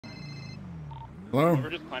Hello? Ever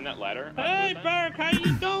just climb that ladder? Hey, Beric, how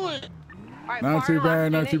you doing? Right, Not too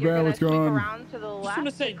bad, not too bad. What's going on? To the I left, just want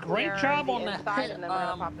to say, great job on that pit.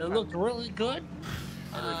 It looked really good.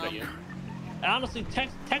 You? Honestly,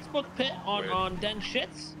 textbook pit on Den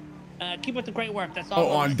shits. Keep up the great work. That's all. Oh,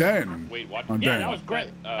 on Den. Wait, watch. On Yeah, Den. that was great.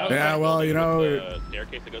 Yeah, well, you know,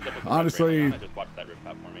 Staircase that goes up honestly, just watch that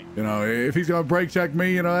rooftop for me. you know, if he's gonna brake check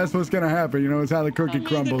me, you know, that's what's gonna happen. You know, it's how the cookie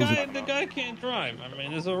crumbles. The guy can't drive. I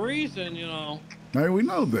mean, there's a reason, you know. Hey, we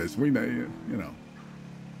know this. We know, you know.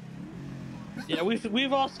 Yeah,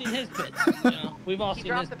 we've all seen his pits. You know, we've all seen his pits. He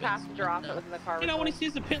dropped the passenger off that was in the car. You know, when he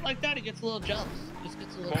sees a pit like that, he gets a little jealous. Just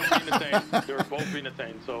gets a little. They were both being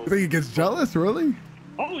insane. So. You think he gets jealous, really?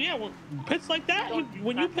 Oh yeah, well, pits like that.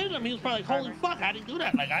 When you pitted him, he was probably like, "Holy fuck, how did he do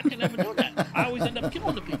that? Like, I can never do that. I always end up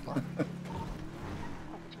killing the people."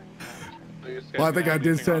 Well, I think I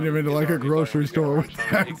did send him into like a grocery store with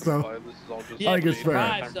that, so Yeah, I think it's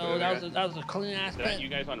fair. So that was a clean ass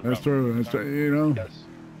pit. That's true. That's true. You know.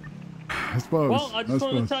 I suppose. Well, I just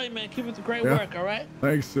wanted to tell you, man, keep up the great work. All right.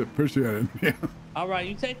 Thanks. Appreciate it. Yeah. All right,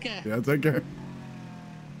 you take care. Yeah, take care.